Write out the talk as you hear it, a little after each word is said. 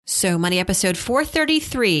So Money episode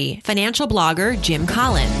 433, financial blogger Jim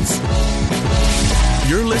Collins.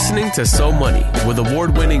 You're listening to So Money with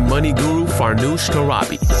award-winning money guru Farnoosh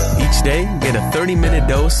Torabi. Each day, get a 30-minute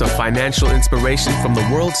dose of financial inspiration from the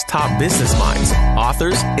world's top business minds,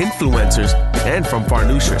 authors, influencers, and from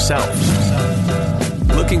Farnoosh herself.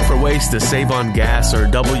 Looking for ways to save on gas or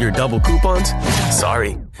double your double coupons?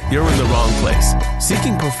 Sorry, you're in the wrong place.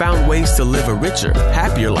 Seeking profound ways to live a richer,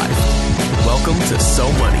 happier life. Welcome to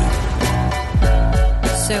So Money.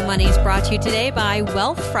 So Money is brought to you today by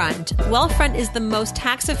Wealthfront. Wealthfront is the most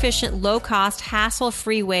tax-efficient, low-cost,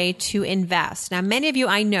 hassle-free way to invest. Now, many of you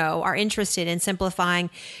I know are interested in simplifying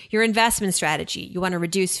your investment strategy. You want to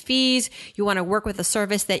reduce fees. You want to work with a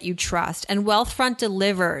service that you trust. And Wealthfront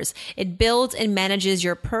delivers. It builds and manages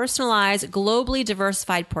your personalized, globally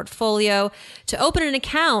diversified portfolio. To open an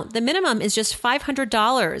account, the minimum is just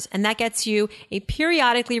 $500, and that gets you a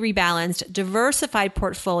periodically rebalanced, diversified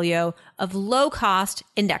portfolio of low-cost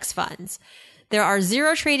index funds. There are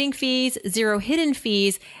zero trading fees, zero hidden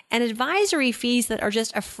fees, and advisory fees that are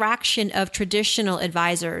just a fraction of traditional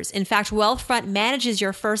advisors. In fact, Wealthfront manages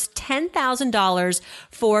your first $10,000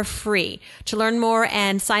 for free. To learn more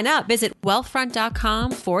and sign up, visit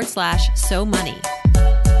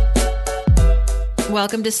wealthfront.com/SoMoney.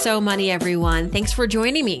 Welcome to So Money, everyone. Thanks for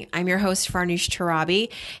joining me. I'm your host, Farnoosh Torabi.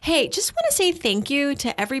 Hey, just want to say thank you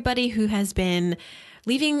to everybody who has been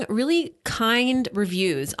leaving really kind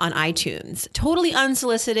reviews on iTunes. Totally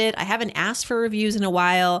unsolicited. I haven't asked for reviews in a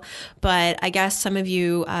while, but I guess some of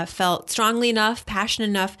you felt strongly enough, passionate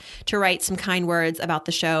enough to write some kind words about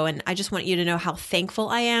the show. And I just want you to know how thankful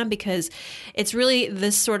I am, because it's really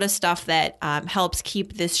this sort of stuff that helps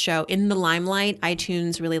keep this show in the limelight.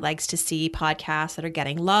 iTunes really likes to see podcasts that are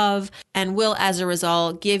getting love and will, as a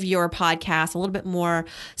result, give your podcast a little bit more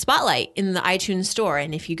spotlight in the iTunes store.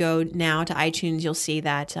 And if you go now to iTunes, you'll see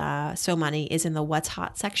that So Money is in the What's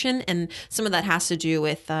Hot section, and some of that has to do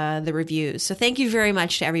with the reviews. So thank you very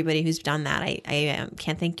much to everybody who's done that. I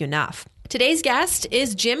can't thank you enough. Today's guest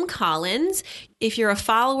is Jim Collins. If you're a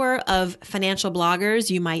follower of financial bloggers,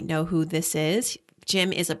 you might know who this is.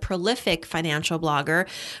 Jim is a prolific financial blogger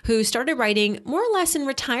who started writing more or less in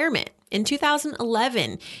retirement. In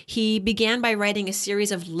 2011, he began by writing a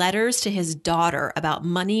series of letters to his daughter about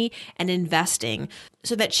money and investing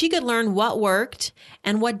so that she could learn what worked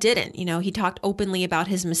and what didn't. You know, he talked openly about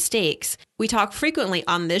his mistakes. We talk frequently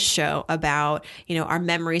on this show about, our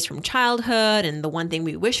memories from childhood and the one thing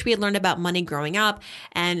we wish we had learned about money growing up.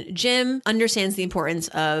 And Jim understands the importance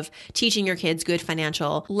of teaching your kids good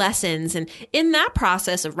financial lessons. And in that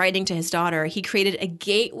process of writing to his daughter, he created a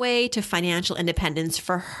gateway to financial independence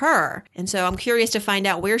for her. And so I'm curious to find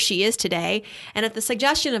out where she is today. And at the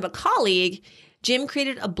suggestion of a colleague, Jim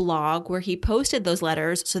created a blog where he posted those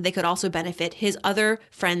letters so they could also benefit his other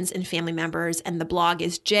friends and family members. And the blog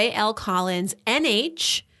is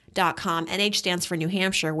jlcollinsnh.com. NH stands for New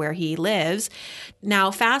Hampshire, where he lives.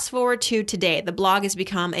 Now, fast forward to today, the blog has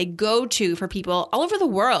become a go-to for people all over the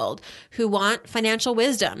world who want financial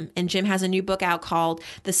wisdom. And Jim has a new book out called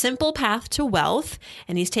The Simple Path to Wealth.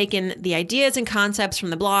 And he's taken the ideas and concepts from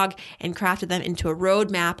the blog and crafted them into a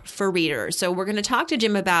roadmap for readers. So we're going to talk to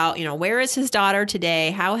Jim about, where is his daughter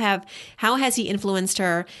today? How has he influenced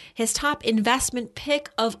her? His top investment pick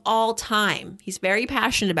of all time. He's very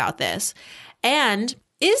passionate about this. And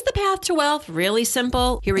is the path to wealth really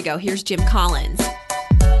simple? Here we go. Here's Jim Collins.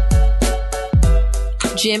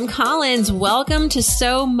 Jim Collins, welcome to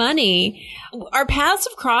So Money. Our paths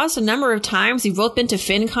have crossed a number of times. We've both been to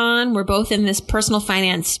FinCon. We're both in this personal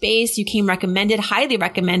finance space. You came recommended, highly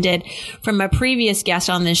recommended, from a previous guest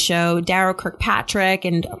on this show, Darrow Kirkpatrick,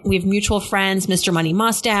 and we have mutual friends, Mr. Money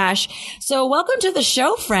Mustache. So welcome to the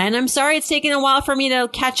show, friend. I'm sorry it's taken a while for me to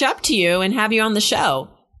catch up to you and have you on the show.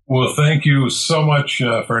 Well, thank you so much,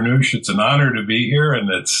 Farnoosh. It's an honor to be here. And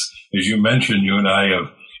it's, as you mentioned, you and I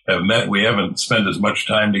have met. We haven't spent as much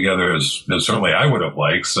time together as certainly I would have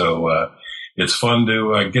liked. So it's fun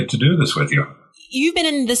to get to do this with you. You've been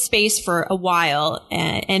in this space for a while,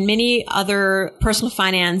 and many other personal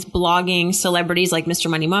finance blogging celebrities like Mr.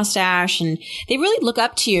 Money Mustache, and they really look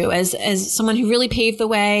up to you as someone who really paved the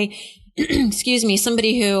way. Excuse me,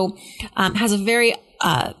 somebody who has a very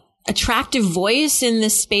attractive voice in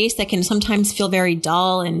this space that can sometimes feel very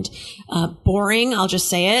dull and boring. I'll just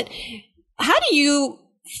say it. How do you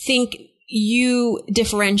think you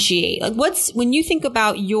differentiate? Like, when you think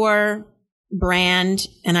about your brand,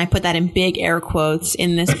 and I put that in big air quotes,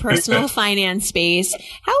 in this personal finance space,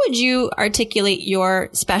 how would you articulate your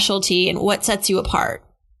specialty and what sets you apart?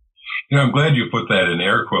 I'm glad you put that in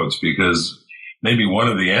air quotes, because maybe one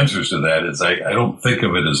of the answers to that is I don't think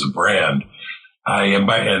of it as a brand. I am,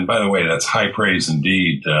 and by the way, that's high praise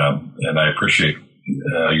indeed, and I appreciate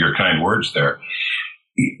your kind words there.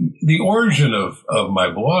 The origin of my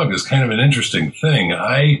blog is kind of an interesting thing.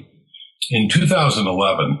 In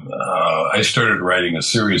 2011, I started writing a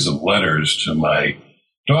series of letters to my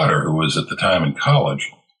daughter, who was at the time in college,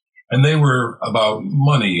 and they were about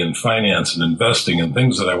money and finance and investing and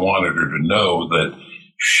things that I wanted her to know that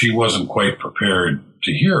she wasn't quite prepared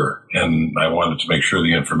to hear, and I wanted to make sure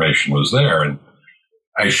the information was there. And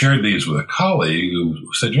I shared these with a colleague who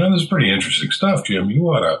said, this is pretty interesting stuff, Jim. You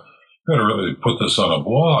ought to really put this on a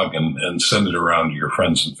blog and send it around to your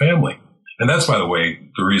friends and family. And that's, by the way,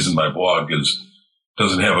 the reason my blog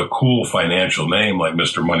doesn't have a cool financial name like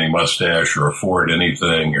Mr. Money Mustache or Afford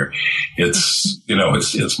Anything, or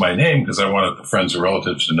it's my name because I wanted the friends and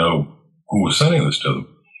relatives to know who was sending this to them.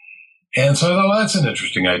 And so I thought, that's an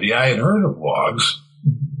interesting idea. I had heard of blogs,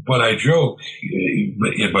 but I joke,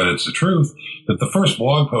 but it's the truth, that the first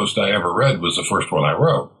blog post I ever read was the first one I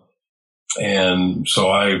wrote. And so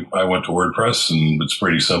I went to WordPress, and it's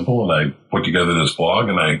pretty simple, and I put together this blog,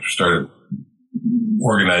 and I started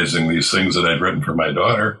organizing these things that I'd written for my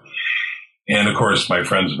daughter. And of course, my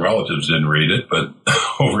friends and relatives didn't read it, but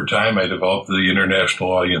over time I developed the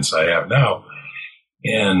international audience I have now.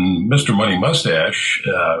 And Mr. Money Mustache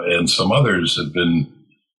and some others have been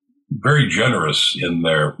very generous in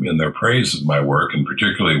their praise of my work, and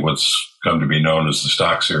particularly what's come to be known as the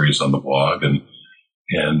stock series on the blog. And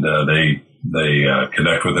they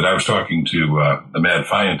connect with it. I was talking to the Mad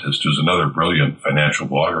Fientist, who's another brilliant financial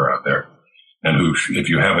blogger out there, and who, if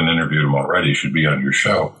you haven't interviewed him already, should be on your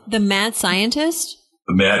show. The Mad Scientist?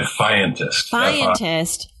 The Mad Fientist.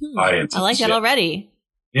 Fientist. Fientist. I like that already.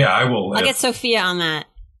 Yeah, I will. I'll get Sophia on that.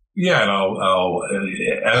 Yeah, and I'll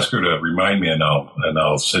ask her to remind me, and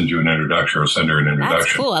I'll send you an introduction, or send her an introduction.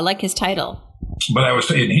 That's cool. I like his title. But I was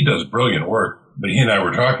saying, he does brilliant work. But he and I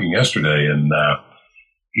were talking yesterday, and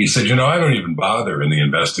he said, I don't even bother in the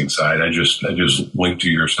investing side. I just link to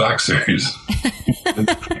your stock series. and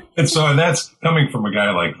that's coming from a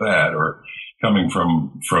guy like that, or coming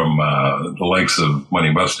from the likes of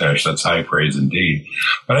Money Mustache. That's high praise indeed.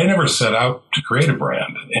 But I never set out to create a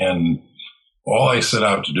brand. And all I set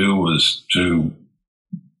out to do was to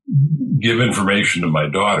give information to my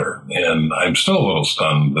daughter. And I'm still a little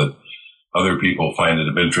stunned that other people find it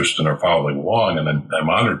of interest and are following along, and I'm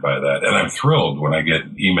honored by that. And I'm thrilled when I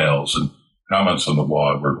get emails and comments on the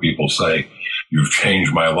blog where people say, "You've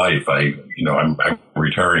changed my life. I'm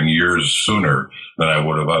retiring years sooner than I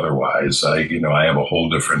would have otherwise. I have a whole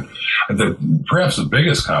different." Perhaps the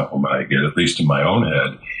biggest compliment I get, at least in my own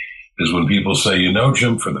head, is when people say,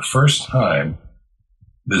 Jim, for the first time,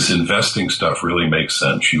 this investing stuff really makes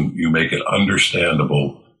sense. You make it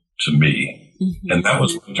understandable to me. Mm-hmm. And that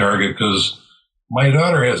was my target, because my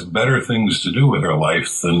daughter has better things to do with her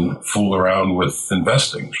life than fool around with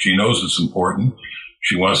investing. She knows it's important.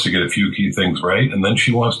 She wants to get a few key things right, and then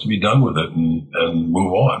she wants to be done with it and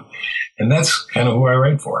move on. And that's kind of who I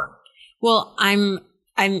write for. Well, I'm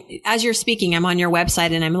as you're speaking, I'm on your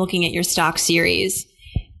website and I'm looking at your stock series,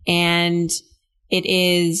 and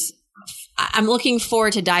I'm looking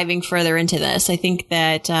forward to diving further into this. I think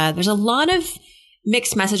that there's a lot of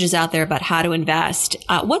mixed messages out there about how to invest.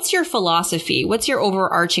 What's your philosophy? What's your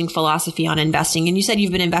overarching philosophy on investing? And you said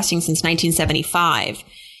you've been investing since 1975.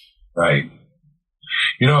 Right.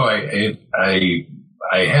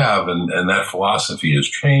 I have, and that philosophy has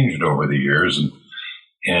changed over the years,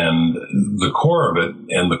 and the core of it,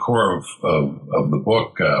 and the core of the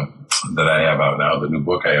book that I have out now, the new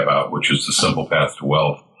book I have out, which is The Simple Path to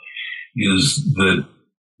Wealth, is that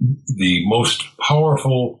the most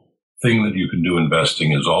powerful thing that you can do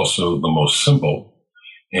investing is also the most simple,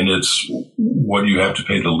 and it's what you have to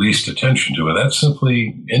pay the least attention to, and that's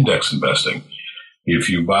simply index investing. If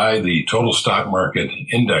you buy the total stock market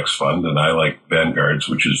index fund, and I like Vanguard's,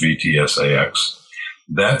 which is VTSAX,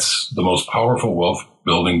 that's the most powerful wealth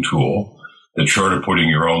building tool that's short of putting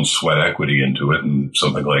your own sweat equity into it and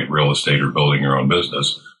something like real estate or building your own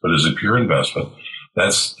business, but as a pure investment,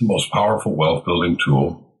 that's the most powerful wealth building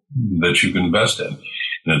tool that you can invest in.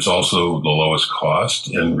 And it's also the lowest cost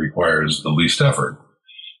and requires the least effort.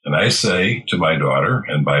 And I say to my daughter,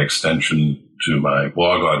 and by extension to my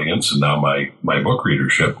blog audience and now my book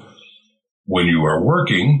readership, when you are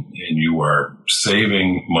working and you are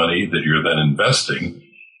saving money that you're then investing,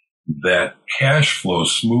 that cash flow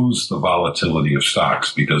smooths the volatility of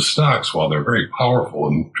stocks, because stocks, while they're very powerful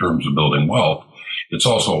in terms of building wealth, it's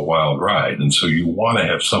also a wild ride. And so you want to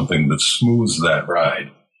have something that smooths that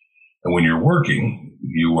ride. And when you're working,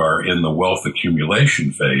 you are in the wealth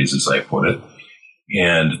accumulation phase, as I put it.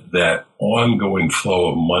 And that ongoing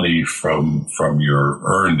flow of money from your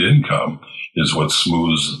earned income is what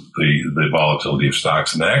smooths the volatility of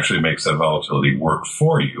stocks. And that actually makes that volatility work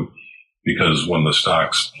for you, because when the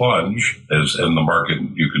stocks plunge, as in the market,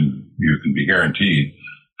 you can be guaranteed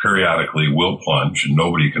periodically will plunge, and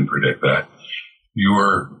nobody can predict that.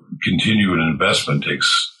 Your continued investment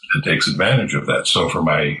takes advantage of that. So for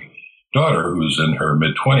my daughter, who's in her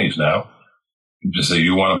mid-20s now, just say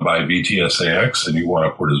you want to buy VTSAX and you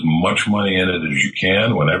want to put as much money in it as you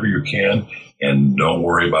can, whenever you can, and don't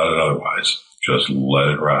worry about it otherwise. Just let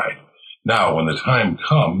it ride. Now, when the time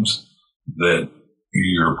comes that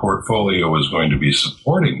your portfolio is going to be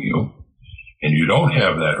supporting you and you don't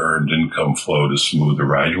have that earned income flow to smooth the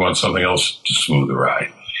ride, you want something else to smooth the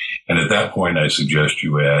ride. And at that point, I suggest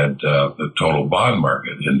you add the Total Bond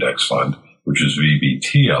Market Index Fund, which is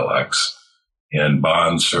VBTLX. And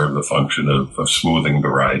bonds serve the function of smoothing the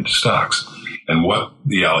ride to stocks. And what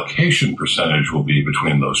the allocation percentage will be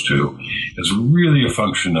between those two is really a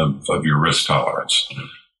function of your risk tolerance.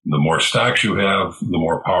 The more stocks you have, the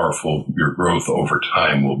more powerful your growth over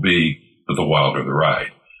time will be, but the wilder the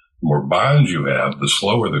ride. The more bonds you have, the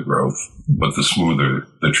slower the growth, but the smoother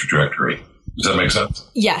the trajectory. Does that make sense?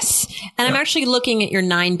 Yes. And I'm actually looking at your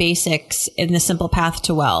 9 basics in the Simple Path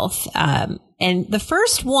to Wealth. And the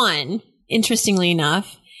first one, interestingly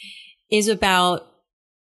enough, is about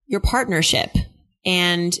your partnership.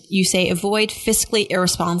 And you say, avoid fiscally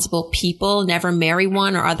irresponsible people, never marry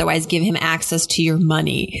one or otherwise give him access to your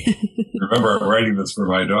money. Remember, I'm writing this for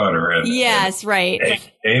my daughter. Yes, right.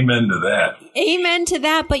 Amen to that. Amen to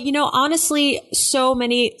that. But, honestly, so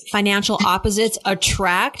many financial opposites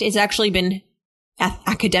attract. It's actually been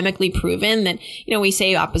academically proven that, we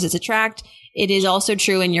say opposites attract. It is also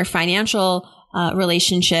true in your financial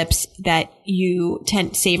relationships that you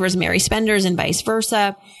tend savers marry spenders and vice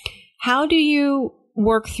versa. How do you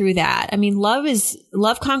work through that? I mean,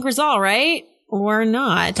 love conquers all, right? Or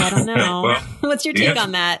not? I don't know. Well, what's your take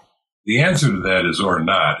on that? The answer to that is or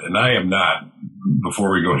not. And I am not,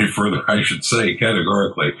 before we go any further, I should say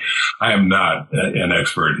categorically, I am not an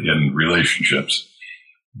expert in relationships.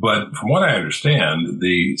 But from what I understand,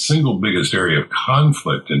 the single biggest area of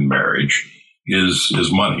conflict in marriage is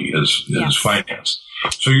money, is finance.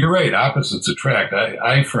 So you're right, opposites attract.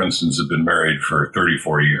 I, for instance, have been married for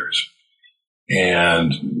 34 years.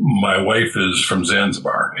 And my wife is from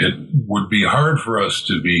Zanzibar. It would be hard for us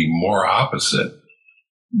to be more opposite.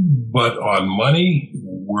 But on money,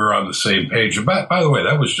 we're on the same page. And by the way,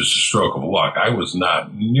 that was just a stroke of luck. I was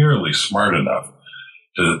not nearly smart enough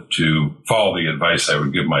to follow the advice I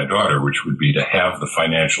would give my daughter, which would be to have the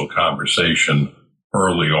financial conversation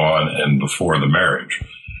early on and before the marriage.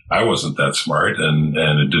 I wasn't that smart, and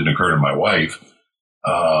it didn't occur to my wife.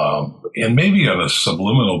 And maybe on a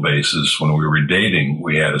subliminal basis, when we were dating,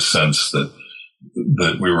 we had a sense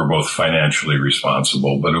that we were both financially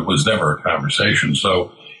responsible, but it was never a conversation.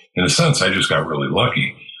 So in a sense, I just got really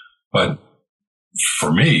lucky. But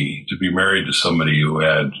for me, to be married to somebody who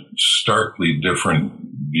had starkly different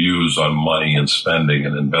views on money and spending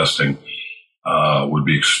and investing would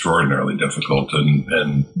be extraordinarily difficult,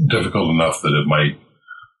 and difficult enough that it might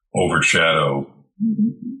overshadow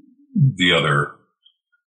the other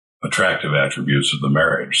attractive attributes of the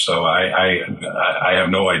marriage. So I have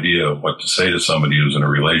no idea what to say to somebody who's in a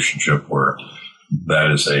relationship where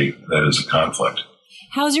that is a conflict.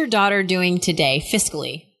 How's your daughter doing today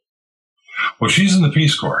fiscally? Well, she's in the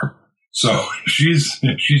Peace Corps, so she's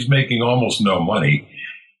making almost no money.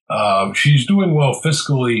 She's doing well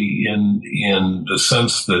fiscally in the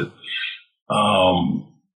sense that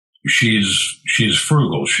she's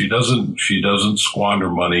frugal. She doesn't squander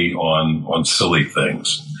money on silly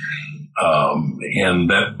things, and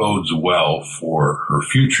that bodes well for her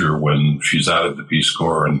future when she's out of the Peace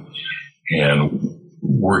Corps and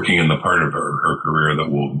working in the part of her career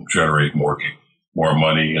that will generate more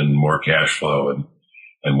money and more cash flow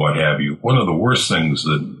and what have you. One of the worst things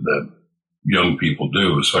that young people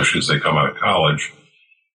do, especially as they come out of college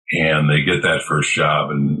and they get that first job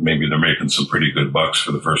and maybe they're making some pretty good bucks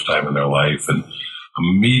for the first time in their life, and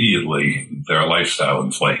immediately their lifestyle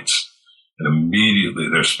inflates and immediately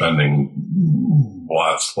they're spending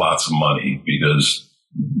lots of money because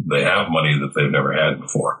they have money that they've never had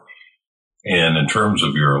before. And in terms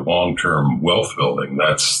of your long-term wealth building,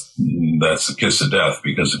 that's the kiss of death,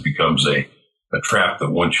 because it becomes a trap that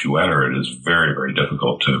once you enter it is very, very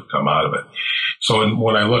difficult to come out of it. So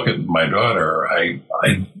when I look at my daughter,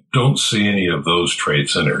 I don't see any of those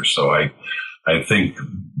traits in her. So I think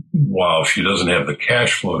while she doesn't have the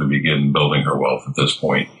cash flow to begin building her wealth at this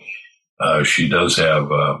point, she does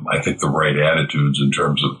have, I think, the right attitudes in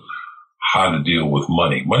terms of how to deal with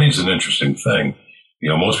money. Money's an interesting thing.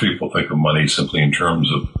 Most people think of money simply in terms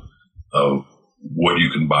of what you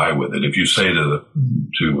can buy with it. If you say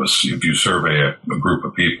if you survey a group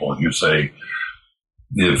of people and you say,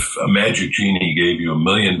 if a magic genie gave you $1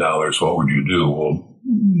 million, what would you do? Well,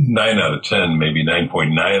 9 out of 10, maybe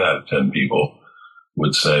 9.9 out of 10 people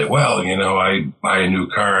would say, well, I'd buy a new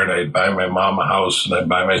car and I'd buy my mom a house and I'd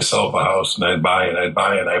buy myself a house and I'd buy and I'd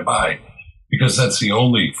buy and I'd buy, because that's the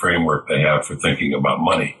only framework they have for thinking about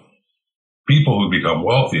money. People who become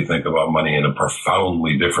wealthy think about money in a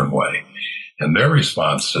profoundly different way. And their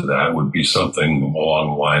response to that would be something along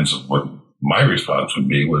the lines of what my response would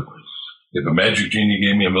be. If a magic genie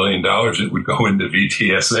gave me $1 million, it would go into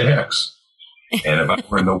VTSAX. And if I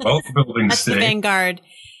were in the wealth building That's stage, the Vanguard.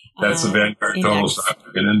 That's the Vanguard Total Stock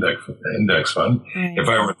Index Fund. Right. If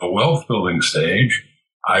I were in the wealth building stage,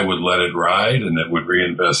 I would let it ride and it would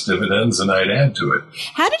reinvest dividends and I'd add to it.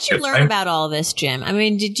 How did you learn about all this, Jim? I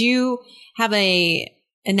mean, did you have a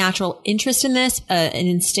natural interest in this, an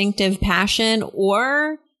instinctive passion,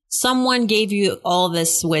 or someone gave you all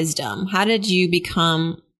this wisdom? How did you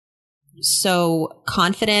become so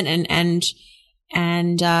confident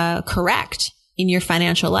and correct in your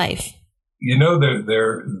financial life?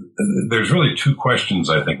 There's really two questions,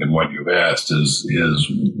 I think, in what you've asked. Is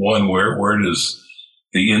one, where does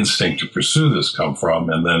the instinct to pursue this come from?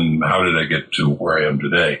 And then how did I get to where I am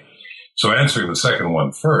today? So answering the second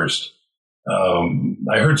one first,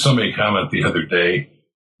 I heard somebody comment the other day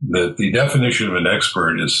that the definition of an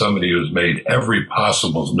expert is somebody who's made every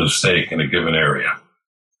possible mistake in a given area,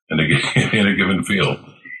 in a given field.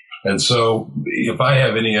 And so if I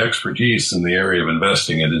have any expertise in the area of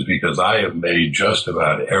investing, it is because I have made just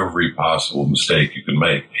about every possible mistake you can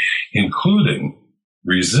make, including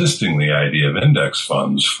resisting the idea of index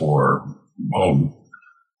funds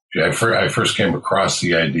I first came across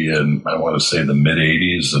the idea in, I want to say, the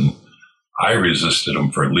mid-'80s, and I resisted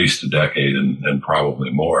them for at least a decade and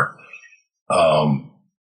probably more.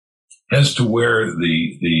 As to where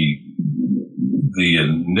the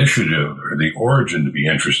initiative or the origin to be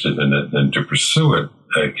interested in it and to pursue it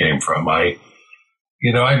came from, I've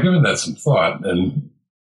given that some thought. And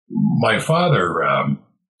my father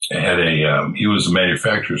he was a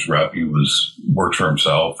manufacturer's rep. He worked for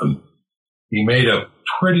himself, and he made a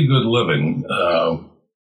pretty good living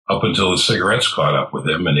up until the cigarettes caught up with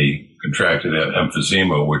him, and he contracted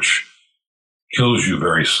emphysema, which kills you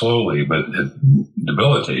very slowly, but it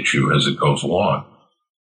debilitates you as it goes along.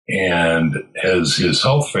 And as his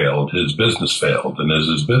health failed, his business failed. And as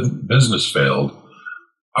his business failed,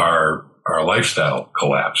 our lifestyle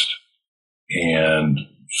collapsed. And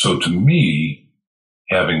so to me,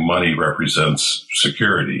 having money represents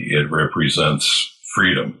security. It represents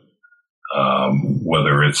freedom,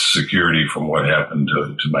 whether it's security from what happened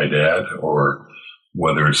to my dad, or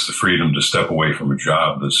whether it's the freedom to step away from a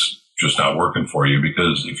job that's just not working for you.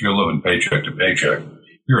 Because if you're living paycheck to paycheck,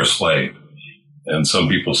 you're a slave. And some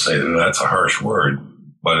people say that that's a harsh word,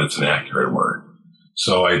 but it's an accurate word.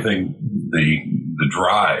 So I think the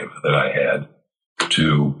drive that I had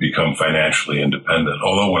to become financially independent,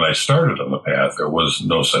 although when I started on the path, there was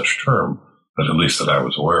no such term, but at least that I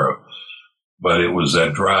was aware of. But it was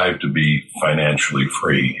that drive to be financially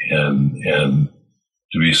free and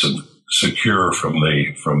to be secure from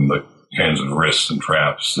the kinds of risks and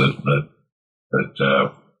traps that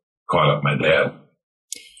caught up my dad.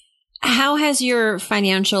 How has your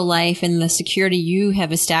financial life and the security you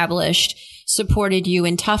have established supported you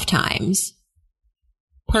in tough times,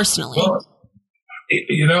 personally? Well,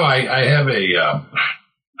 I have a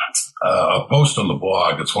post on the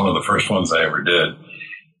blog. It's one of the first ones I ever did.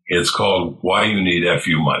 It's called "Why You Need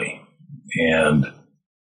FU Money," and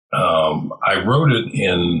I wrote it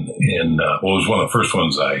it was one of the first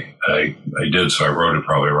ones I did, so I wrote it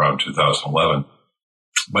probably around 2011.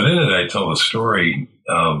 But in it, I tell the story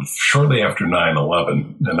of shortly after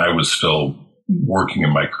 9/11, and I was still working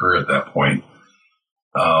in my career at that point.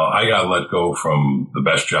 I got let go from the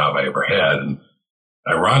best job I ever had. And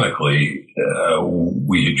ironically,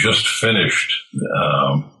 we had just finished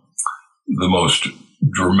the most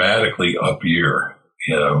dramatically up year,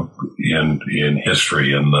 in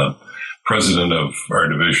history. And the president of our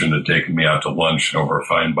division had taken me out to lunch, and over a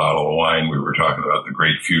fine bottle of wine, we were talking about the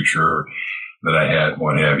great future that I had,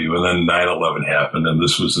 what have you. And then 9/11 happened, and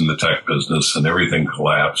this was in the tech business, and everything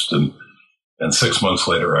collapsed. And 6 months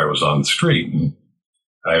later, I was on the street, and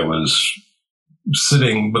I was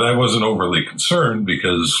sitting, but I wasn't overly concerned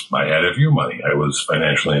because I had FU money. I was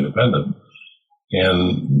financially independent.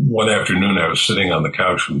 And one afternoon, I was sitting on the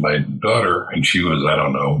couch with my daughter, and she was, I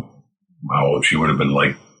don't know how old, she would have been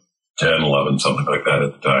like 10, 11, something like that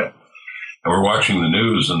at the time. And we're watching the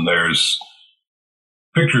news, and there's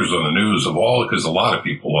pictures on the news of all, because a lot of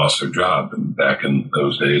people lost their job. And back in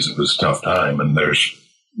those days, it was a tough time. And there's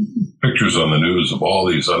pictures on the news of all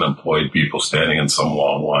these unemployed people standing in some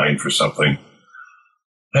long line for something.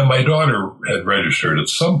 And my daughter had registered at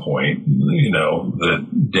some point,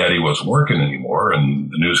 that Daddy wasn't working anymore. And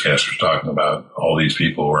the newscaster's talking about all these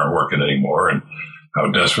people who aren't working anymore and how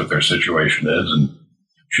desperate their situation is. And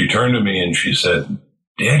she turned to me and she said,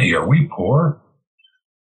 Daddy, are we poor?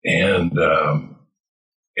 And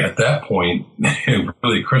at that point, it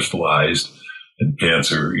really crystallized, and to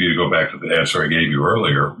answer, you go back to the answer I gave you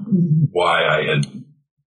earlier, why I had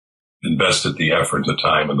invested the effort, the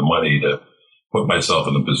time, and the money to put myself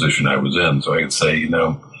in the position I was in. So I could say,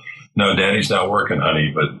 no, Daddy's not working,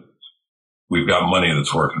 honey, but we've got money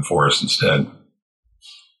that's working for us instead.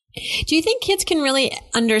 Do you think kids can really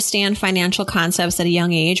understand financial concepts at a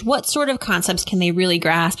young age? What sort of concepts can they really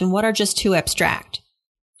grasp, and what are just too abstract?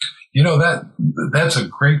 That's a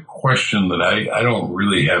great question that I don't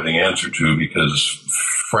really have the answer to, because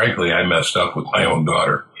frankly, I messed up with my own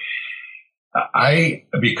daughter.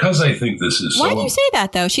 Because I think this is Why do you say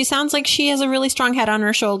that, though? She sounds like she has a really strong head on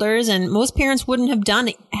her shoulders, and most parents wouldn't have done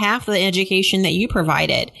half the education that you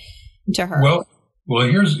provided to her. Well,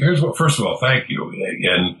 here's what. First of all, thank you,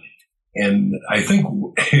 and I think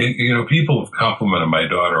people have complimented my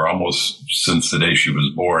daughter almost since the day she was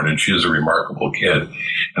born, and she is a remarkable kid,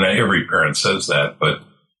 and every parent says that, but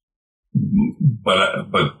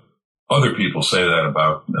other people say that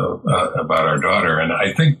about our daughter, and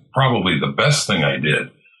I think probably the best thing I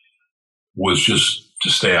did was just to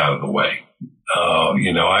stay out of the way.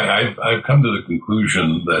 I've come to the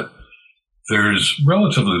conclusion that there's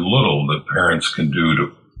relatively little that parents can do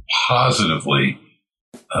to positively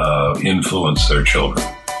influence their children.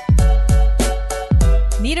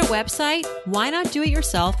 Need a website? Why not do it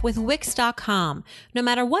yourself with Wix.com? No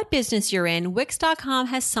matter what business you're in, Wix.com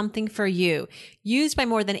has something for you. Used by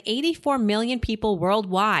more than 84 million people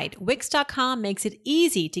worldwide, Wix.com makes it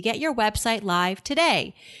easy to get your website live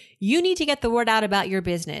today. You need to get the word out about your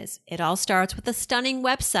business. It all starts with a stunning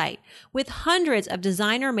website with hundreds of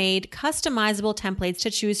designer-made, customizable templates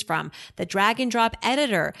to choose from. The drag and drop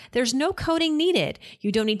editor. There's no coding needed.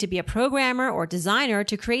 You don't need to be a programmer or designer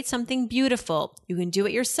to create something beautiful. You can do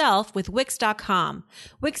it yourself with Wix.com.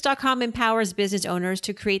 Wix.com empowers business owners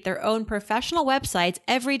to create their own professional websites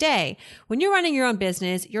every day. When you're running your own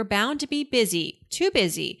business, you're bound to be busy. Too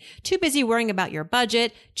busy. Too busy worrying about your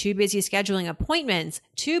budget. Too busy scheduling appointments.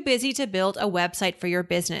 Too busy to build a website for your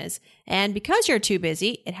business. And because you're too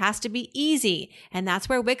busy, it has to be easy. And that's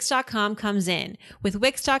where Wix.com comes in. With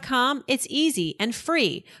Wix.com, it's easy and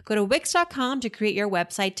free. Go to Wix.com to create your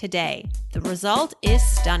website today. The result is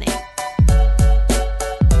stunning.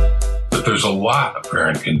 But there's a lot a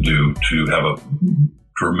parent can do to have a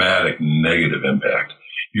dramatic negative impact.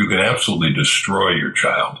 You can absolutely destroy your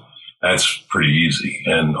child. That's pretty easy.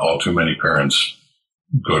 And all too many parents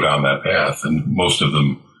go down that path, and most of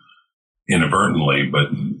them inadvertently, but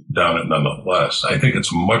down it nonetheless. I think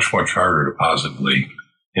it's much, much harder to positively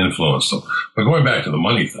influence them. But going back to the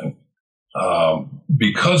money thing,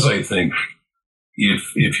 because I think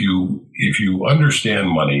if you understand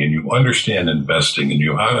money and you understand investing, and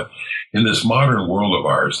you have in this modern world of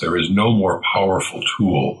ours, there is no more powerful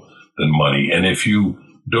tool than money. And if you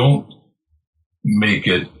don't make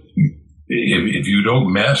it, if you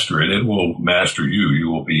don't master it, it will master you. You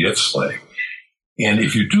will be its slave. And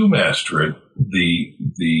if you do master it,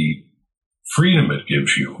 the freedom it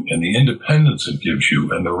gives you and the independence it gives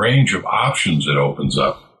you and the range of options it opens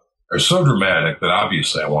up are so dramatic that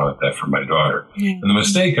obviously I wanted that for my daughter. And the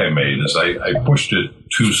mistake I made is I pushed it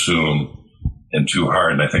too soon and too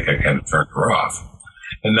hard, and I think I kind of turned her off.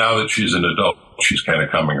 And now that she's an adult, she's kind of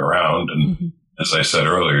coming around. And as I said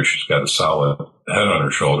earlier, she's got a solid head on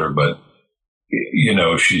her shoulder, but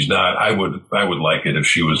she's not. I would like it if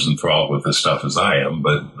she was enthralled with this stuff as I am,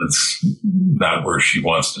 but it's not where she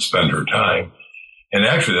wants to spend her time. And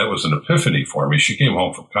actually, that was an epiphany for me. She came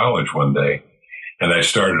home from college one day, and I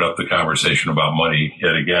started up the conversation about money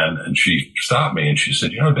yet again. And she stopped me and she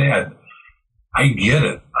said, Dad, I get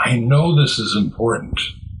it. I know this is important.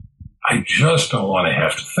 I just don't want to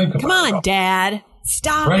have to think about it. Come on, Dad.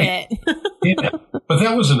 Stop it. Yeah. But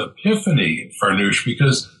that was an epiphany, Farnoosh,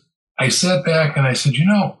 because I sat back and I said,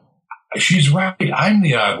 she's right. I'm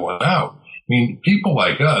the odd one out. I mean, people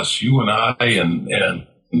like us, you and I, and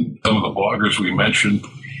some of the bloggers we mentioned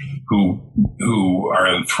who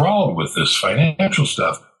are enthralled with this financial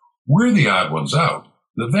stuff, we're the odd ones out.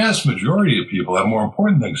 The vast majority of people have more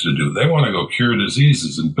important things to do. They want to go cure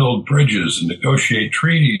diseases and build bridges and negotiate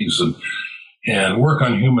treaties and and work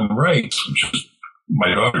on human rights, which is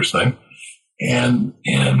my daughter's thing. And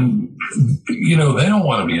you know, they don't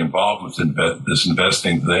want to be involved with this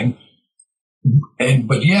investing thing.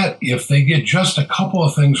 But yet, if they get just a couple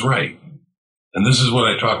of things right, and this is what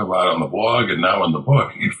I talk about on the blog and now in the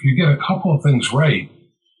book, if you get a couple of things right,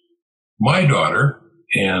 my daughter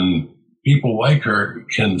and people like her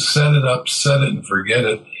can set it up, set it and forget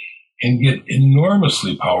it, and get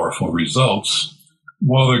enormously powerful results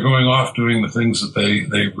while they're going off doing the things that they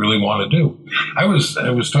really want to do. I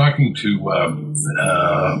was talking to, well,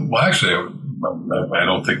 actually, I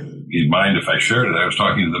don't think he'd mind if I shared it. I was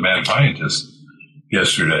talking to the mad scientist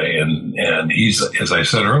yesterday, and he's, as I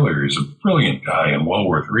said earlier, he's a brilliant guy and well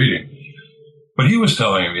worth reading. But he was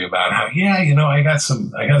telling me about how, yeah, you know, I got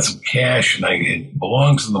some cash and it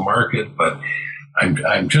belongs in the market, but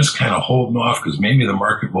I'm just kind of holding off because maybe the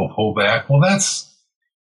market will pull back. Well, that's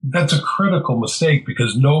a critical mistake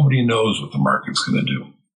because nobody knows what the market's going to do.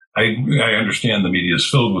 I understand the media is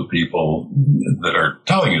filled with people that are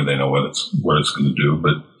telling you they know what it's going to do,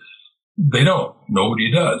 but they don't.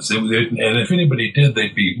 Nobody does. And if anybody did,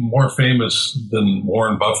 they'd be more famous than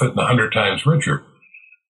Warren Buffett and 100 times richer.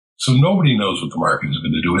 So nobody knows what the market is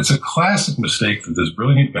going to do. It's a classic mistake that this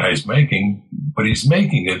brilliant guy is making, but he's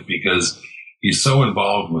making it because he's so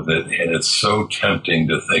involved with it, and it's so tempting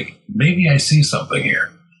to think, maybe I see something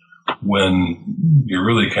here, when you're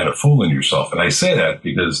really kind of fooling yourself. And I say that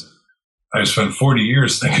because I've spent 40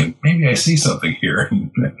 years thinking, maybe I see something here.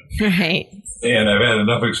 Right. And I've had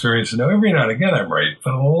enough experience to know every now and again I'm right,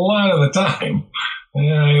 but a lot of the time,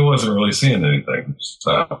 I wasn't really seeing anything.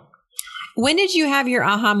 So, when did you have your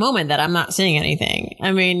aha moment that I'm not seeing anything?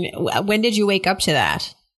 I mean, when did you wake up to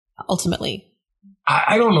that, ultimately?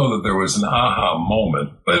 I don't know that there was an aha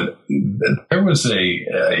moment, but there was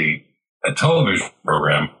a television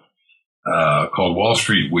program called Wall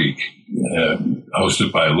Street Week,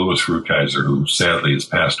 hosted by Louis Rukeyser, who sadly has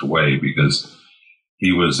passed away because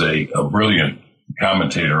he was a brilliant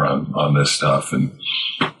commentator on this stuff. And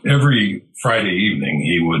every Friday evening,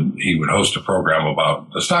 he would host a program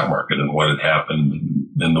about the stock market and what had happened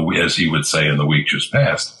as he would say, in the week just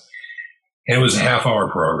passed. And it was a half-hour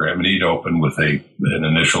program, and he'd open with an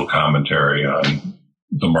initial commentary on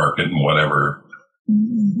the market and whatever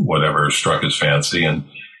struck his fancy. And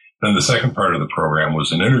then the second part of the program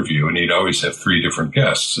was an interview, and he'd always have three different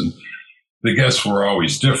guests. And the guests were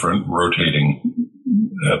always different, rotating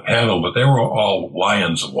panel, but they were all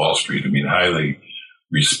lions of Wall Street. I mean, highly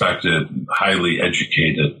respected, highly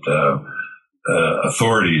educated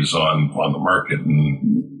authorities on the market.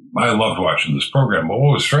 And I loved watching this program. But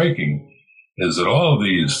what was striking is that all of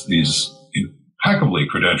these impeccably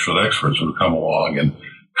credentialed experts would come along and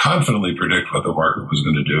confidently predict what the market was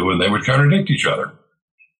going to do, and they would contradict each other.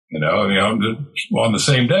 On the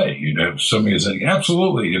same day, you'd have somebody saying,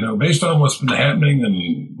 absolutely, based on what's been happening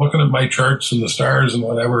and looking at my charts and the stars and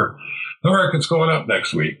whatever, the market's going up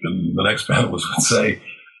next week. And the next panelist would say,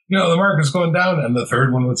 the market's going down. And the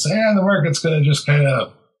third one would say, the market's going to just kind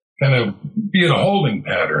of be in a holding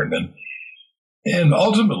pattern. And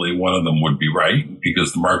ultimately, one of them would be right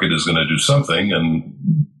because the market is going to do something.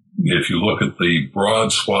 And if you look at the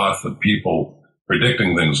broad swath of people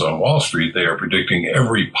predicting things on Wall Street, they are predicting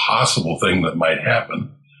every possible thing that might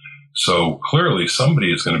happen. So clearly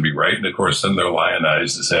somebody is going to be right. And of course, then they're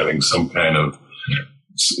lionized as having some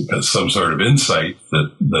sort of insight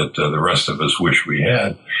that the rest of us wish we had.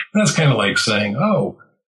 And that's kind of like saying,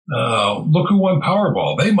 look who won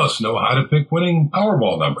Powerball. They must know how to pick winning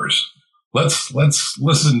Powerball numbers. Let's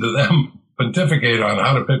listen to them pontificate on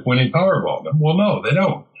how to pick winning Powerball. Well, no, they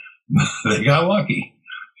don't. They got lucky.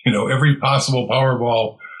 Every possible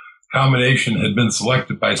Powerball combination had been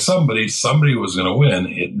selected by somebody. Somebody was going to win.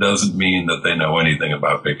 It doesn't mean that they know anything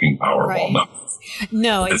about picking Powerball numbers.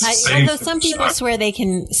 No, although some people swear they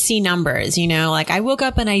can see numbers, like I woke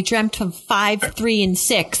up and I dreamt of 5, 3, and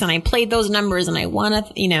 6, and I played those numbers and I won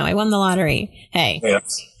I won the lottery. Hey.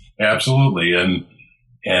 Yes, absolutely. And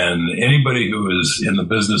anybody who is in the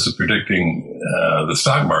business of predicting the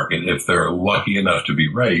stock market, if they're lucky enough to be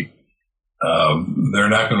right, they're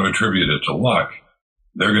not going to attribute it to luck.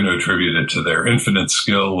 They're going to attribute it to their infinite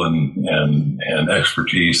skill and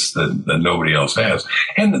expertise that nobody else has.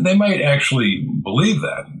 And they might actually believe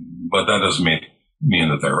that, but that doesn't mean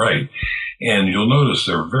that they're right. And you'll notice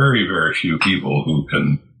there are very, very few people who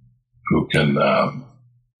can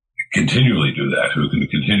continually do that, who can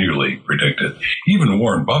continually predict it. Even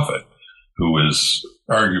Warren Buffett, who is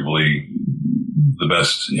arguably the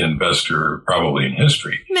best investor probably in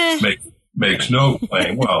history, makes no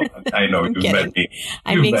claim. Well, I know you've met me.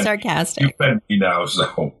 I'm being sarcastic. You've met me now,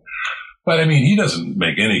 so. But I mean, he doesn't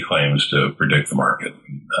make any claims to predict the market.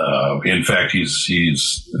 In fact, he's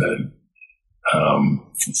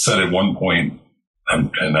said at one point,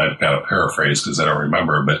 and I've got to paraphrase because I don't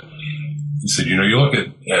remember, but he said, you look at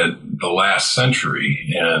the last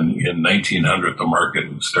century, and in 1900, the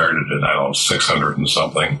market started at, 600 and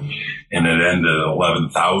something, and it ended at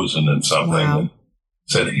 11,000 and something. Wow. And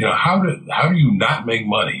said, how do you not make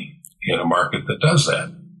money in a market that does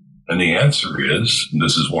that? And the answer is, and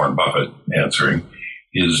this is Warren Buffett answering,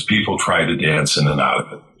 is people try to dance in and out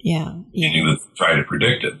of it. Yeah. Meaning that they try to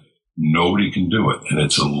predict it. Nobody can do it, and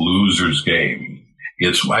it's a loser's game.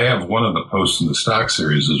 I have one of the posts in the stock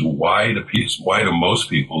series is why do most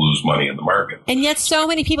people lose money in the market? And yet so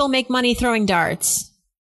many people make money throwing darts.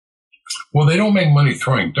 Well, they don't make money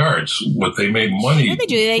throwing darts. What they make money... Yeah,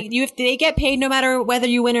 they do. They get paid no matter whether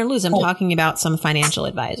you win or lose. I'm talking about some financial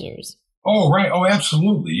advisors. Oh, right. Oh,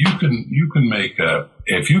 absolutely. You can make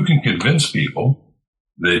if you can convince people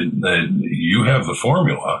that you have the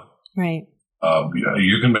formula. Right.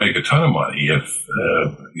 You can make a ton of money if,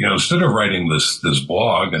 instead of writing this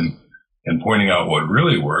blog and pointing out what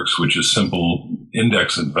really works, which is simple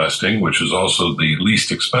index investing, which is also the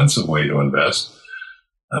least expensive way to invest.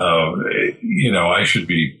 I should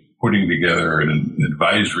be putting together an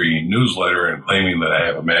advisory newsletter and claiming that I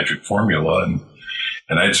have a magic formula, and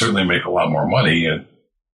I'd certainly make a lot more money. And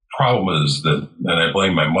problem is that, and I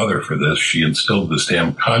blame my mother for this, she instilled this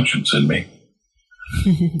damn conscience in me.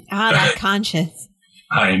 That conscience.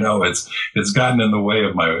 I know it's gotten in the way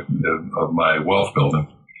of my wealth building,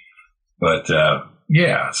 but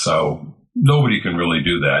so nobody can really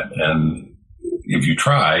do that. And if you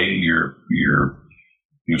try, you've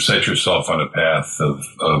set yourself on a path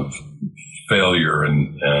of failure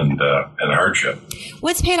and hardship.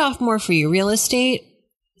 What's paid off more for you? Real estate,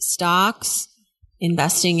 stocks,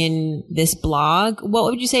 investing in this blog? What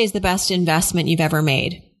would you say is the best investment you've ever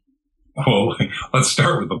made? Well, let's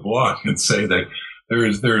start with the blog and say that there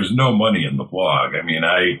is no money in the blog. I mean,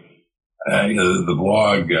 the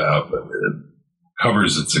blog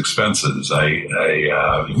covers its expenses.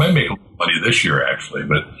 You might make a little money this year, actually,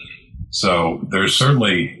 but so there's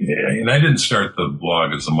certainly, and I didn't start the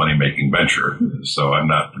blog as a money-making venture, so I'm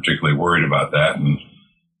not particularly worried about that. And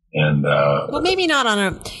well, maybe not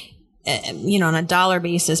on a dollar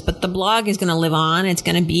basis, but the blog is going to live on. It's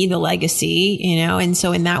going to be the legacy, and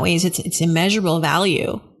so in that ways, it's immeasurable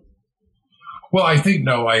value. Well, I think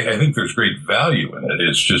there's great value in it.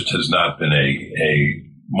 It's just has not been a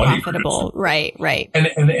money profitable, producer. Right.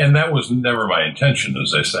 And that was never my intention.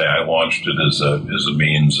 As I say, I launched it as a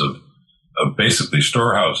means of basically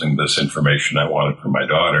storehousing this information I wanted for my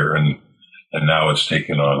daughter, and now it's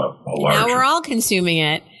taken on a larger. Now we're all consuming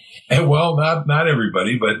it. And, well, not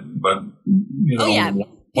everybody, but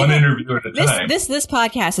one interview at a time. This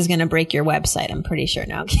podcast is going to break your website. I'm pretty sure.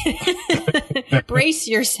 No, brace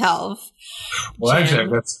yourself. Well,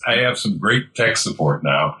 Jim. Actually, I have some great tech support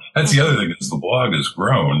now. That's the other thing is the blog has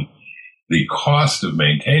grown. The cost of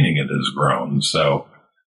maintaining it has grown. So,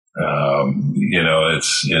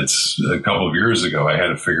 it's a couple of years ago I had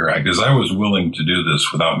to figure out, because I was willing to do this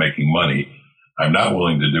without making money. I'm not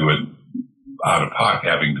willing to do it out of pocket,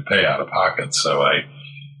 having to pay out of pocket. So I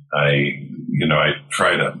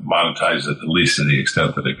try to monetize it at least to the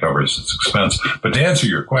extent that it covers its expense. But to answer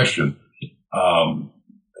your question,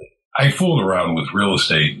 I fooled around with real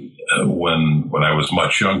estate when I was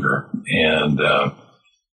much younger, and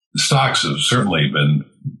stocks have certainly been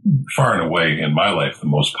far and away in my life the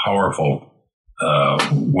most powerful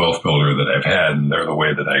wealth builder that I've had, and they're the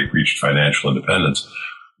way that I reached financial independence.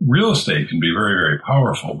 Real estate can be very, very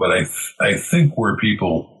powerful, but I think where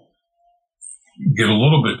people get a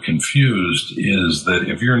little bit confused is that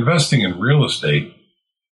if you're investing in real estate,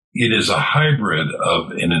 it is a hybrid of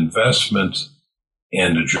an investment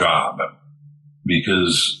and a job,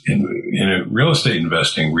 because in real estate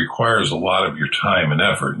investing requires a lot of your time and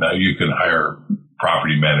effort. Now, you can hire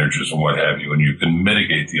property managers and what have you, and you can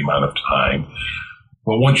mitigate the amount of time.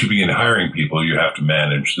 But once you begin hiring people, you have to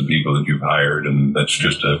manage the people that you've hired, and that's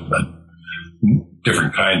just a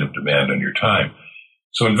different kind of demand on your time.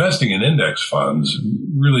 So investing in index funds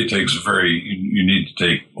really takes you need to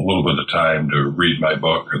take a little bit of time to read my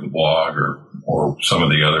book or the blog or some of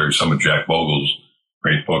Jack Bogle's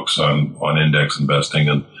great books on index investing,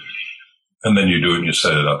 and then you do it and you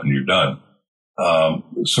set it up and you're done.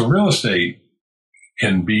 So real estate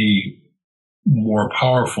can be more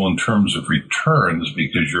powerful in terms of returns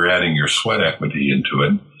because you're adding your sweat equity into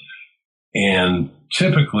it. And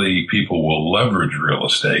typically people will leverage real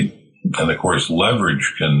estate. And of course,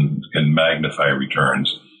 leverage can magnify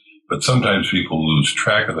returns. But sometimes people lose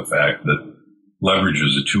track of the fact that leverage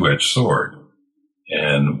is a two-edged sword.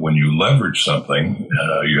 And when you leverage something,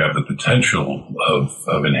 you have the potential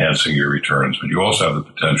of enhancing your returns, but you also have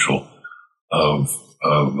the potential of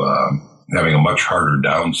having a much harder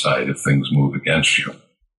downside if things move against you.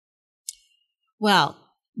 Well,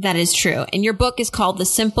 that is true. And your book is called The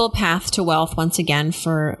Simple Path to Wealth, once again,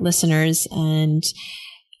 for listeners. And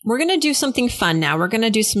we're going to do something fun now. We're going to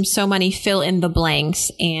do some So Money fill in the blanks.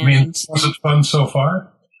 And I mean, was it fun so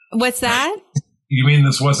far? What's that? You mean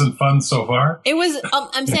this wasn't fun so far? It was,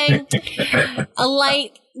 I'm saying a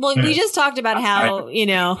light, well, we just talked about how,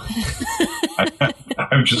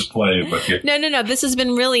 I'm just playing with you. No. This has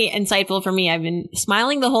been really insightful for me. I've been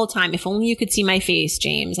smiling the whole time. If only you could see my face,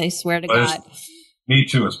 James. I swear to God. Me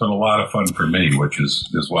too. It's been a lot of fun for me, which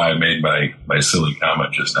is why I made my silly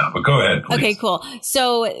comment just now. But go ahead, please. Okay, cool.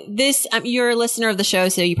 So this, you're a listener of the show,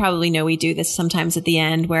 so you probably know we do this sometimes at the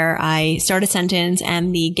end where I start a sentence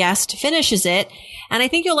and the guest finishes it. And I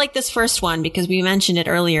think you'll like this first one because we mentioned it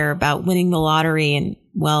earlier about winning the lottery and,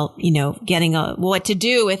 well, getting what to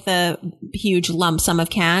do with a huge lump sum of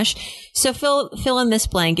cash. So fill in this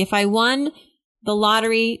blank. If I won the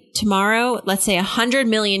lottery tomorrow, let's say $100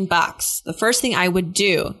 million, the first thing I would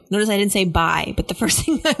do, notice I didn't say buy, but the first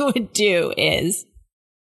thing I would do is.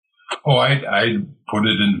 Oh, I'd put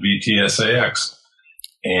it in VTSAX.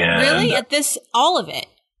 And really? All of it?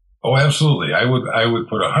 Oh, absolutely. I would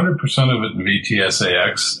put 100% of it in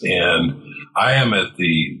VTSAX, and I am at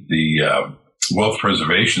the wealth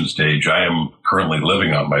preservation stage. I am currently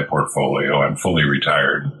living on my portfolio. I'm fully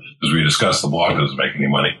retired. As we discussed, the blog doesn't make any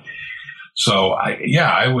money. So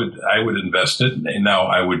I would invest it, and now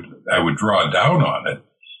I would draw down on it.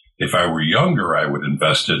 If I were younger, I would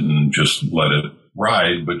invest it and just let it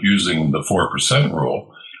ride, but using the 4%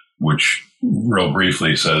 rule, which real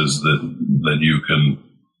briefly says that you can.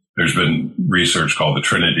 There's been research called the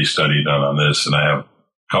Trinity study done on this, and I have a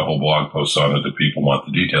couple blog posts on it if people want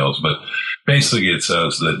the details. But basically, it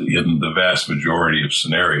says that in the vast majority of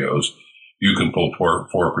scenarios, you can pull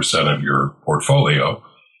 4% of your portfolio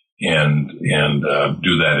and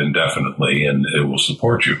do that indefinitely, and it will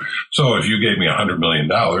support you. So if you gave me $100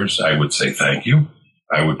 million, I would say thank you.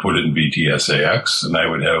 I would put it in VTSAX, and I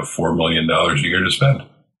would have $4 million a year to spend.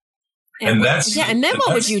 And that's and then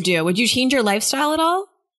what would you do? Would you change your lifestyle at all?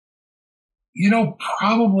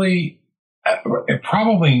 Probably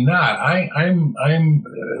not. I'm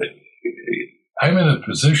in a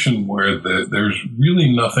position where there's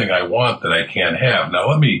really nothing I want that I can't have. Now,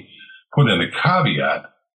 let me put in a caveat.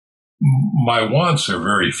 My wants are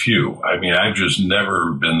very few. I mean, I've just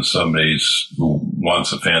never been somebody who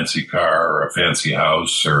wants a fancy car or a fancy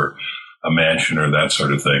house or a mansion or that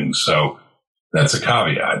sort of thing. So that's a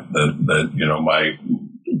caveat that my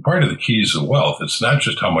part of the keys of wealth. It's not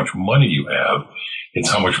just how much money you have, it's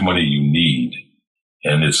how much money you need.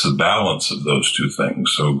 And it's the balance of those two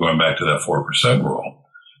things. So going back to that 4% rule.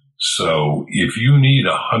 So if you need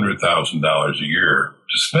 $100,000 a year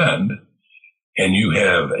to spend and you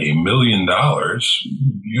have $1 million,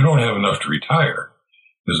 you don't have enough to retire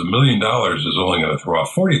because $1 million is only going to throw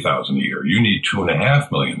off $40,000 a year. You need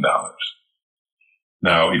 $2.5 million.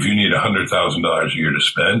 Now, if you need $100,000 a year to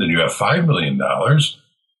spend and you have $5 million,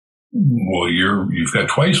 well, you've got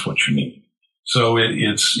twice what you need. So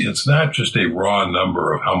it's not just a raw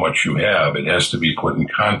number of how much you have. It has to be put in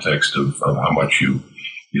context of how much you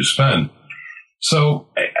spend. So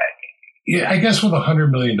I guess with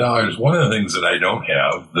 $100 million, one of the things that I don't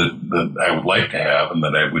have that I would like to have and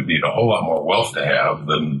that I would need a whole lot more wealth to have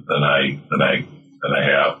than I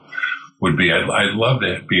have would be I'd love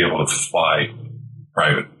to be able to fly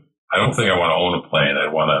private. I don't think I want to own a plane. I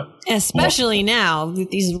want to. Especially now with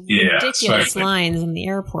these ridiculous lines in the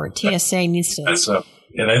airport. TSA needs to.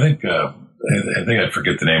 And I think I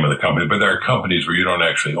forget the name of the company, but there are companies where you don't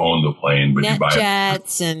actually own the plane, but you buy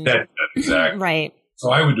NetJets and NetJet, exactly. Right. So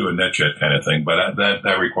I would do a NetJet kind of thing, but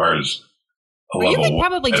that requires a level. You could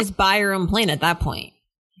probably just buy your own plane at that point.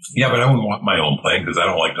 Yeah, but I wouldn't want my own plane because I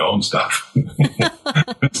don't like to own stuff.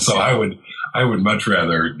 So I would much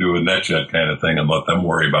rather do a NetJet kind of thing and let them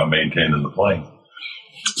worry about maintaining the plane.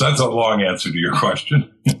 So that's a long answer to your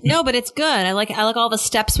question. No, but it's good. I like all the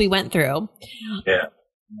steps we went through. Yeah.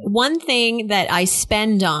 One thing that I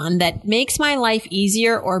spend on that makes my life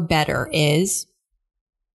easier or better is?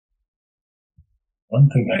 One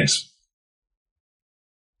thing that's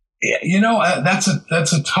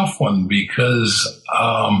a tough one because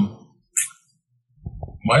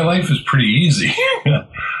my life is pretty easy.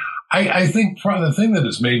 I think probably the thing that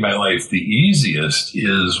has made my life the easiest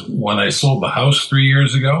is when I sold the house 3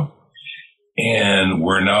 years ago, and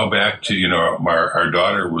we're now back to, our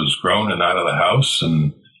daughter was grown and out of the house,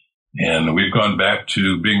 and And we've gone back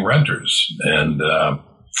to being renters. And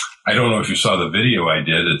I don't know if you saw the video I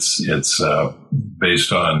did. It's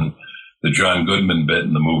based on the John Goodman bit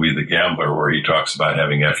in the movie The Gambler, where he talks about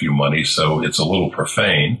having FU money. So it's a little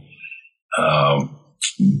profane.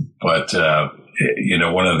 But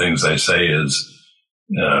one of the things I say is,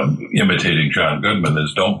 imitating John Goodman,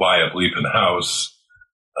 is don't buy a bleeping house.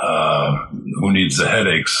 Who needs the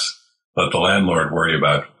headaches? Let the landlord worry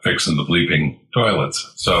about fixing the bleeping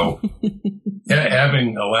toilets. So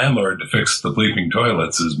having a landlord to fix the bleeping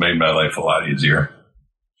toilets has made my life a lot easier.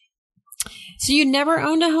 So you never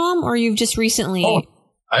owned a home, or you've just recently? Oh,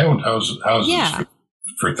 I owned houses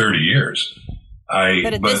for 30 years.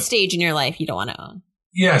 But at this stage in your life, you don't want to own.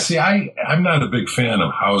 Yeah, see, I'm not a big fan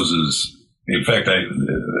of houses. In fact,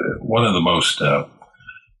 one of the most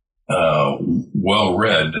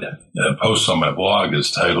well-read posts on my blog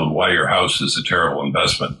is titled "Why Your House is a Terrible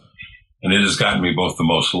Investment." And it has gotten me both the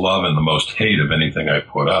most love and the most hate of anything I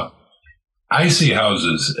put up. I see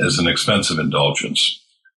houses as an expensive indulgence.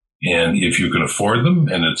 And if you can afford them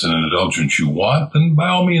and it's an indulgence you want, then by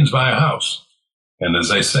all means buy a house. And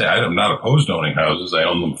as I say, I'm not opposed to owning houses. I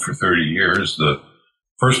owned them for 30 years. The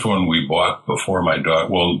first one we bought before my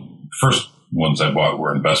daughter, first ones I bought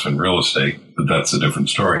were investment real estate, but that's a different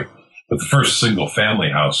story. But the first single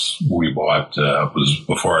family house we bought was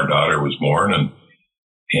before our daughter was born.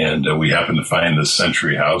 And we happened to find this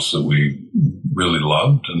Century house that we really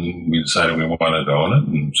loved, and we decided we wanted to own it.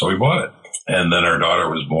 And so we bought it. And then our daughter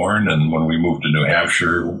was born, and when we moved to New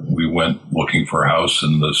Hampshire, we went looking for a house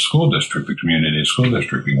in the school district, the community school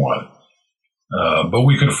district we wanted. But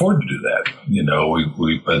we could afford to do that.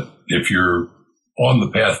 But if you're on the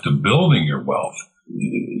path to building your wealth,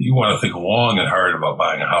 you want to think long and hard about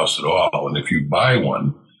buying a house at all. And if you buy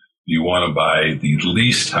one, you want to buy the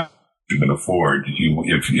least house you can afford.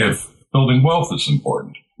 If building wealth is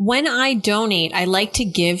important. When I donate, I like to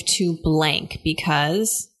give to blank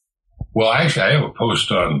because... Well, actually, I have a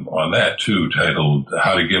post on that, too, titled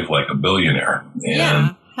How to Give Like a Billionaire.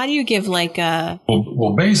 And how do you give like a...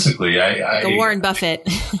 Well, basically, like a Warren Buffett.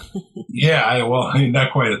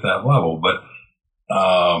 Not quite at that level. But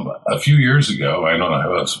a few years ago, I don't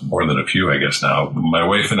know, it's more than a few, I guess now, my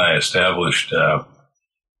wife and I established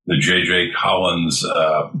the J.J. Collins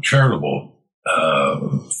Charitable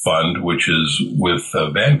Fund, which is with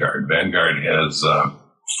Vanguard. Vanguard has...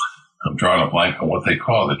 I'm drawing a blank on what they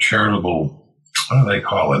call it. Charitable. What do they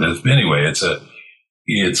call it? Anyway,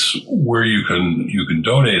 it's where you can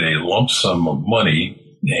donate a lump sum of money,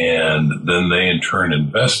 and then they in turn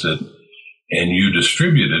invest it, and you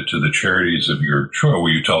distribute it to the charities of your choice.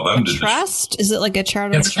 Where you tell them to trust. Is it like a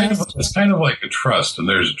charitable trust? It's kind of like a trust, and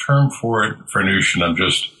there's a term for it, Farnoosh, and I'm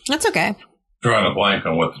just that's okay. Drawing a blank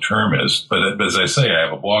on what the term is. But as I say, I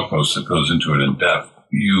have a blog post that goes into it in depth.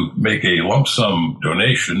 You make a lump sum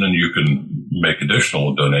donation, and you can make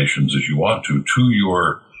additional donations as you want to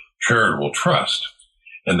your charitable trust.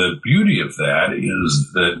 And the beauty of that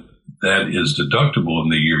is that is deductible in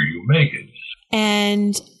the year you make it.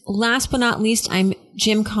 And last but not least, I'm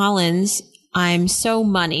Jim Collins. I'm so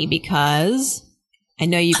money because I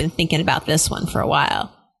know you've been thinking about this one for a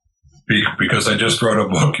while. Because I just wrote a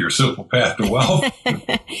book, Your Simple Path to Wealth.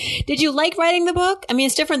 Did you like writing the book? I mean,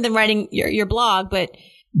 it's different than writing your blog, but...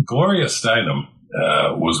 Gloria Steinem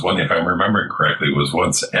was one, if I'm remembering correctly, was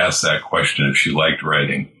once asked that question if she liked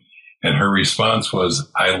writing. And her response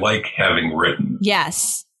was, I like having written.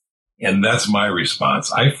 Yes. And that's my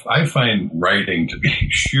response. I find writing to be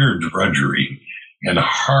sheer drudgery and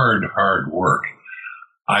hard work.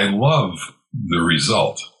 I love the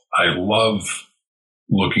result. I love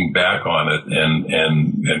looking back on it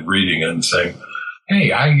and reading it and saying, hey,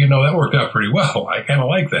 that worked out pretty well. I kind of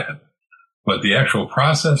like that. But the actual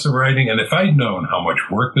process of writing, and if I'd known how much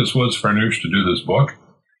work this was, Farnoosh, to do this book,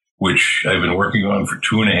 which I've been working on for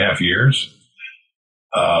 2.5 years,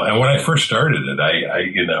 and when I first started it,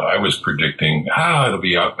 I was predicting, it'll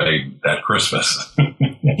be out by that Christmas.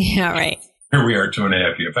 Yeah, right. Here we are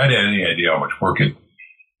 2.5 years. If I'd had any idea how much work it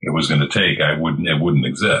was going to take, it wouldn't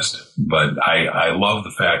exist. But I love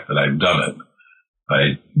the fact that I've done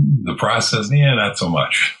it. The process, not so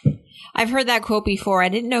much. I've heard that quote before. I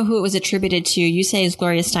didn't know who it was attributed to. You say it's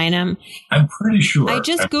Gloria Steinem. I'm pretty sure. I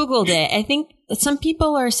just Googled it. I think some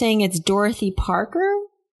people are saying it's Dorothy Parker.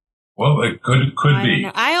 Well, it could be.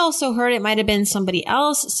 I also heard it might have been somebody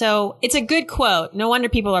else. So it's a good quote. No wonder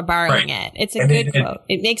people are borrowing it. It's a good quote.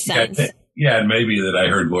 It makes sense. Yeah, and maybe that I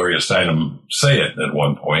heard Gloria Steinem say it at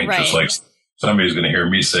one point, just like somebody's going to hear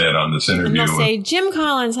me say it on this interview. And they'll say, Jim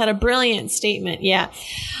Collins had a brilliant statement. Yeah.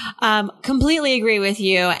 Completely agree with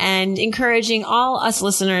you, and encouraging all us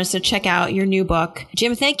listeners to check out your new book.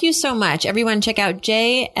 Jim, thank you so much. Everyone check out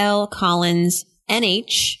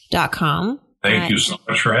jlcollinsnh.com. Thank you so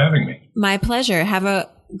much for having me. My pleasure. Have a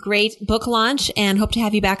great book launch and hope to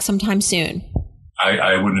have you back sometime soon.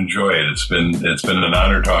 I would enjoy it. It's been an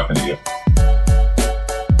honor talking to you.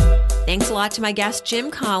 Thanks a lot to my guest,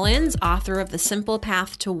 Jim Collins, author of The Simple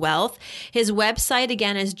Path to Wealth. His website,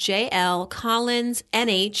 again, is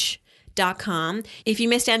jlcollinsnh.com. If you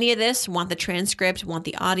missed any of this, want the transcript, want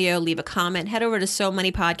the audio, leave a comment, head over to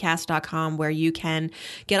SoMoneyPodcast.com where you can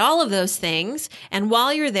get all of those things. And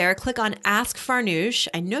while you're there, click on Ask Farnoosh.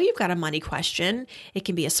 I know you've got a money question. It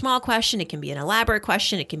can be a small question. It can be an elaborate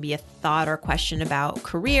question. It can be a thought or question about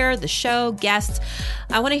career, the show, guests.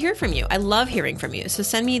 I want to hear from you. I love hearing from you. So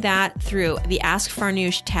send me that through the Ask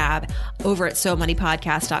Farnoosh tab over at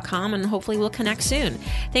SoMoneyPodcast.com, and hopefully we'll connect soon.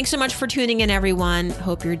 Thanks so much for tuning in, everyone.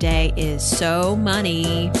 Hope your day is so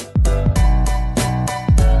money.